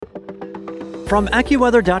From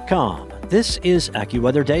AccuWeather.com, this is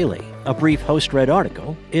AccuWeather Daily, a brief host-read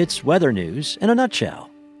article. It's weather news in a nutshell.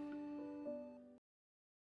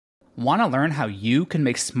 Want to learn how you can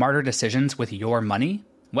make smarter decisions with your money?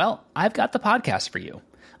 Well, I've got the podcast for you.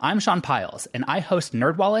 I'm Sean Piles, and I host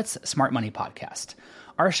NerdWallet's Smart Money Podcast.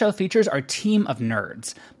 Our show features our team of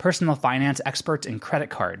nerds, personal finance experts in credit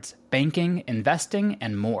cards, banking, investing,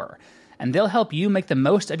 and more. And they'll help you make the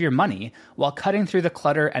most of your money while cutting through the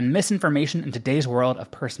clutter and misinformation in today's world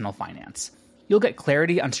of personal finance. You'll get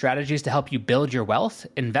clarity on strategies to help you build your wealth,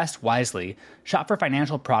 invest wisely, shop for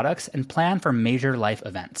financial products, and plan for major life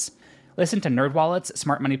events. Listen to NerdWallet's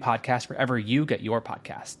Smart Money Podcast wherever you get your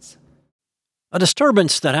podcasts. A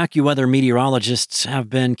disturbance that AccuWeather meteorologists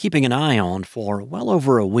have been keeping an eye on for well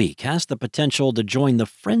over a week has the potential to join the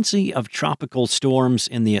frenzy of tropical storms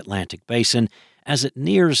in the Atlantic Basin as it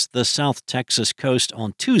nears the South Texas coast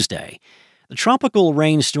on Tuesday. The tropical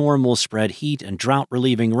rainstorm will spread heat and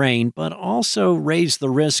drought-relieving rain, but also raise the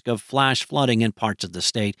risk of flash flooding in parts of the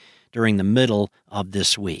state during the middle of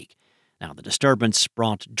this week. Now, the disturbance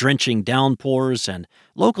brought drenching downpours and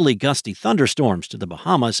locally gusty thunderstorms to the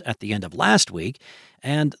Bahamas at the end of last week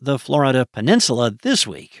and the Florida Peninsula this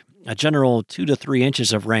week. A general 2 to 3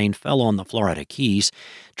 inches of rain fell on the Florida Keys.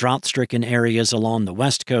 Drought-stricken areas along the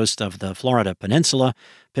west coast of the Florida Peninsula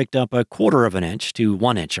picked up 1/4 of an inch to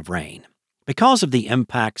 1 inch of rain. Because of the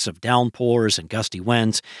impacts of downpours and gusty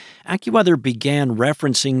winds, AccuWeather began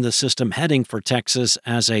referencing the system heading for Texas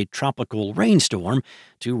as a tropical rainstorm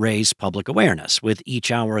to raise public awareness, with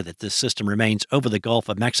each hour that this system remains over the Gulf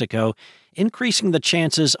of Mexico, increasing the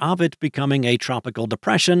chances of it becoming a tropical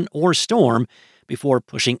depression or storm before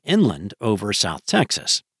pushing inland over South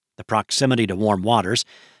Texas. The proximity to warm waters,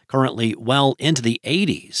 currently well into the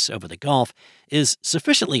 80s over the Gulf, is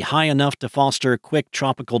sufficiently high enough to foster quick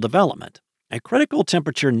tropical development. A critical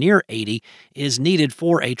temperature near 80 is needed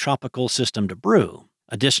for a tropical system to brew.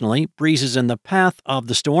 Additionally, breezes in the path of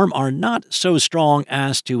the storm are not so strong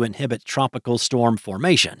as to inhibit tropical storm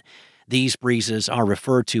formation. These breezes are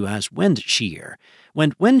referred to as wind shear.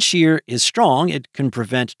 When wind shear is strong, it can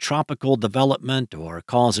prevent tropical development or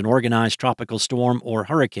cause an organized tropical storm or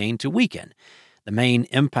hurricane to weaken. The main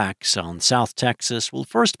impacts on South Texas will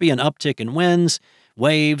first be an uptick in winds,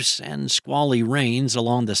 waves, and squally rains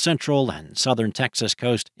along the central and southern Texas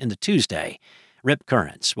coast into Tuesday. Rip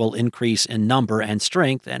currents will increase in number and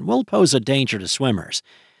strength and will pose a danger to swimmers.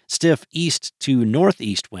 Stiff east to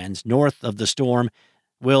northeast winds north of the storm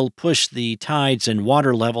will push the tides and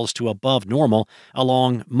water levels to above normal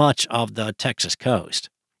along much of the Texas coast.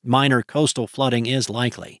 Minor coastal flooding is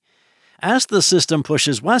likely. As the system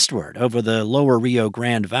pushes westward over the lower Rio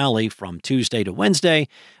Grande Valley from Tuesday to Wednesday,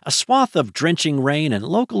 a swath of drenching rain and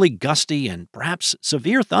locally gusty and perhaps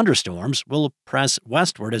severe thunderstorms will press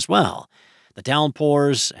westward as well. The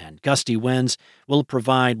downpours and gusty winds will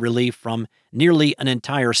provide relief from nearly an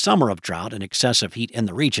entire summer of drought and excessive heat in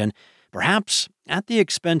the region, perhaps at the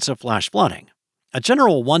expense of flash flooding. A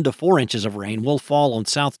general 1 to 4 inches of rain will fall on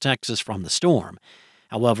South Texas from the storm.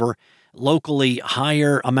 However, locally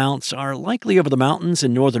higher amounts are likely over the mountains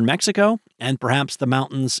in northern Mexico and perhaps the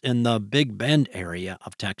mountains in the Big Bend area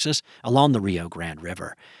of Texas along the Rio Grande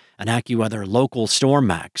River. An AccuWeather local storm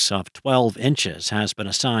max of 12 inches has been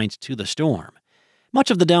assigned to the storm.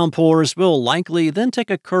 Much of the downpours will likely then take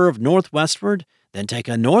a curve northwestward, then take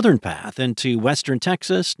a northern path into western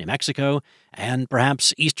Texas, New Mexico, and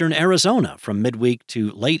perhaps eastern Arizona from midweek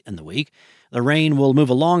to late in the week. The rain will move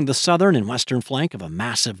along the southern and western flank of a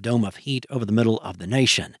massive dome of heat over the middle of the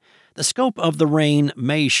nation. The scope of the rain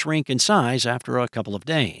may shrink in size after a couple of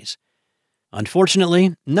days.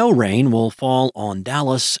 Unfortunately, no rain will fall on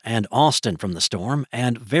Dallas and Austin from the storm,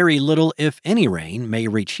 and very little, if any, rain may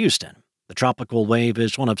reach Houston. The tropical wave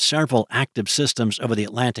is one of several active systems over the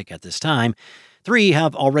Atlantic at this time. 3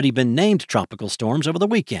 have already been named tropical storms over the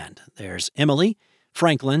weekend. There's Emily,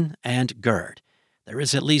 Franklin, and Gerd. There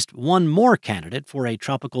is at least one more candidate for a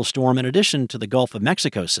tropical storm in addition to the Gulf of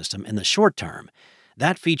Mexico system in the short term.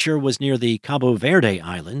 That feature was near the Cabo Verde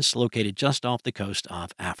Islands, located just off the coast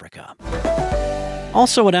of Africa.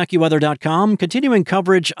 Also at AccuWeather.com, continuing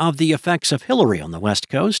coverage of the effects of Hillary on the West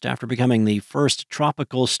Coast after becoming the first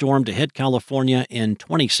tropical storm to hit California in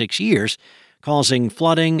 26 years, causing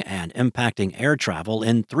flooding and impacting air travel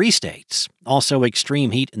in 3 states. Also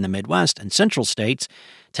extreme heat in the Midwest and central states.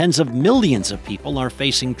 Tens of millions of people are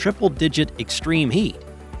facing triple-digit extreme heat.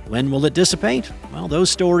 When will it dissipate? Well, those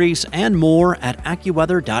stories and more at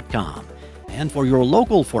AccuWeather.com. And for your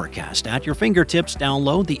local forecast at your fingertips,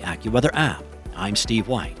 download the AccuWeather app. I'm Steve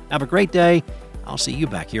White. Have a great day. I'll see you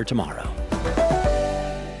back here tomorrow.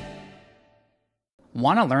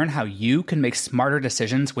 Want to learn how you can make smarter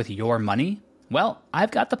decisions with your money? Well, I've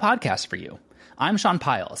got the podcast for you. I'm Sean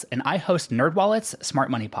Pyles, and I host NerdWallet's Smart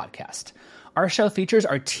Money Podcast. Our show features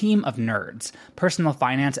our team of nerds, personal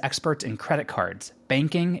finance experts in credit cards,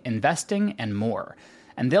 banking, investing, and more.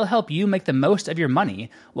 And they'll help you make the most of your money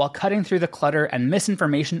while cutting through the clutter and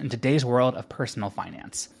misinformation in today's world of personal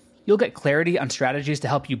finance. You'll get clarity on strategies to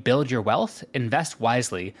help you build your wealth, invest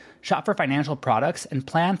wisely, shop for financial products, and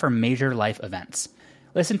plan for major life events.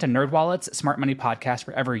 Listen to NerdWallet's Smart Money Podcast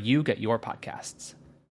wherever you get your podcasts.